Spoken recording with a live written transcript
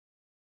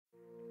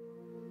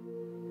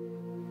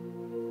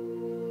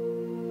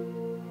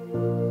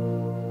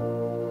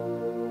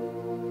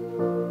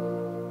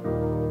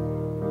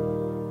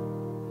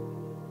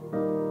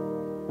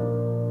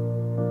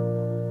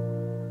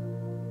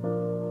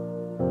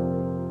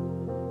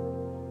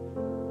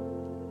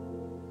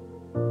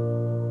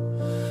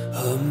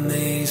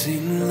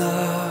Amazing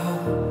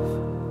love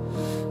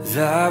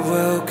that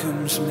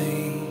welcomes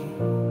me,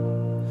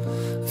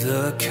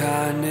 the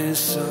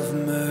kindness of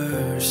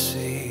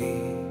mercy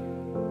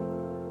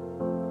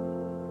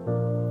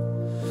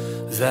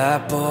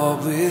that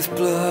bought with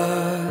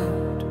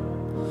blood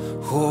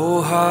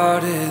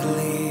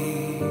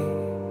wholeheartedly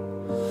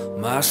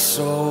my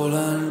soul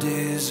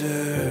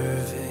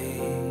undeserving.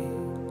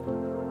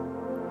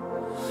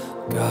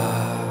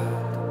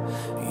 God,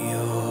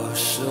 you're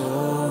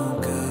so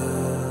good.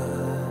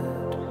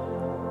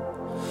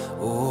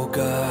 Oh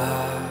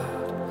God,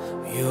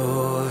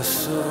 you're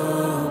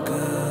so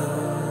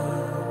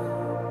good.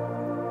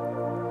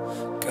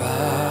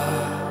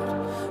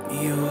 God,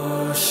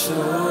 you're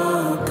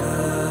so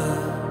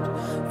good.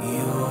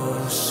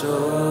 You're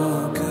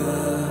so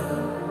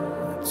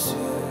good to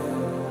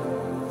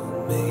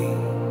me.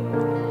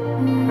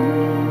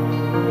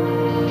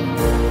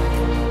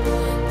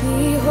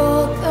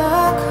 Behold the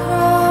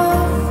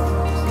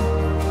cross,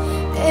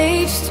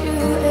 age to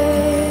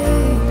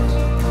age,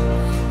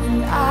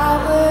 and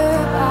hour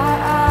by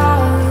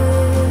hour.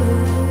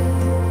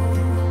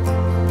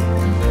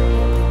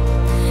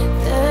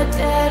 The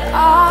dead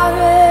are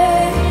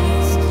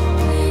raised,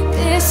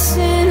 this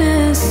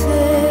sinner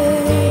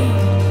saved,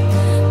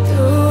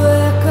 the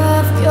work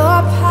of your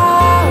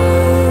power.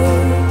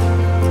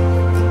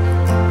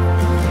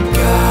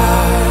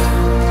 God,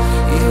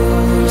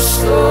 you're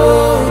so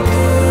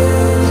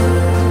good.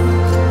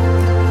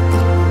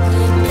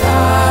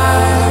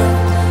 God,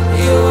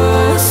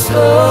 you're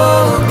so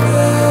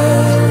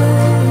good.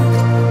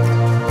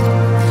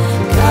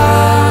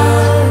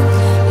 God,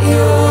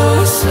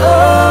 you're so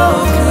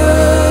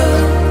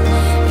good.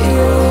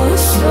 You're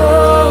so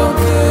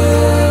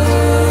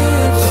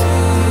good to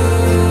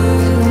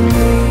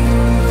me.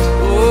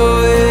 Oh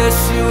yes,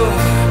 you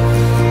are.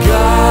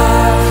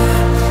 God,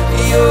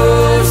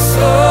 you're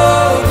so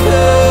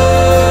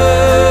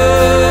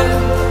good.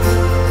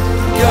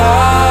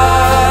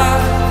 God,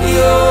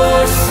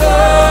 you're so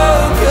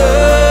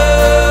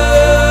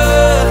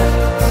good.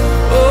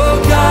 Oh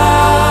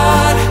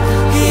God,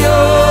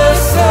 you're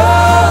so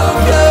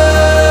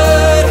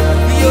good.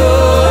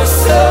 You're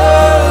so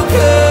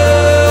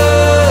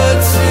good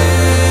to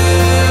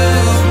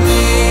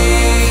me.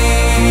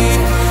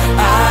 I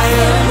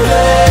am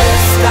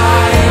blessed, I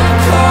am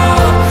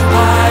called, I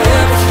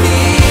am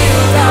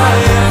healed, I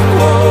am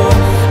whole,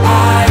 I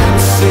am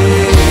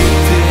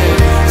saved in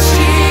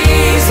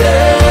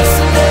Jesus'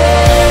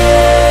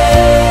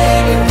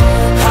 name.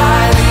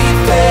 Highly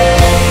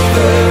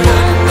favored,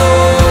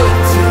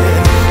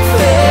 anointed,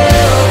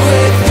 filled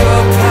with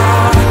your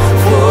power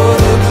for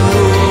the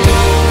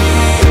glory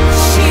of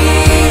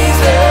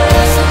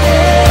Jesus'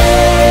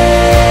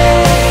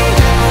 name.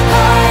 I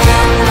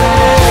am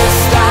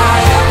blessed, I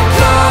am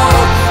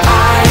called, I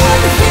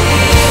am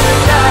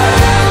healed, I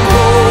am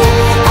whole,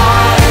 I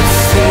am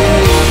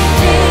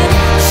saved in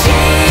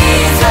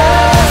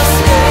Jesus'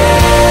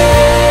 name.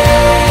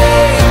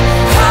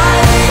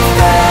 Highly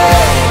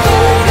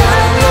favored,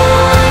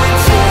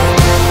 anointed,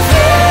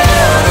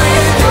 filled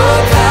with your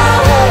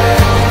power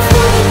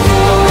for the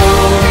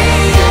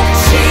glory of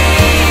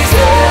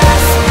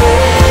Jesus'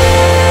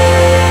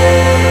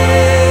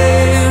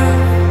 name.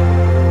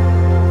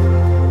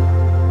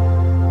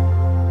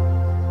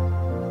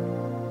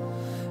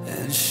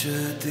 And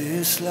should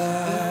this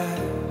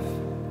life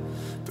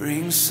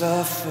bring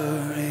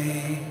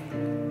suffering,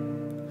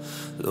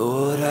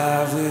 Lord,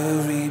 I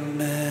will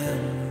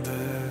remember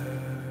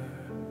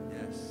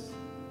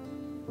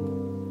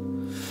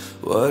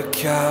what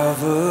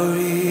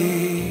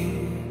Calvary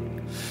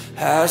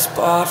has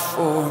bought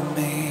for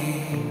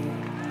me,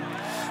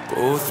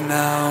 both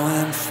now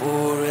and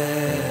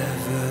forever.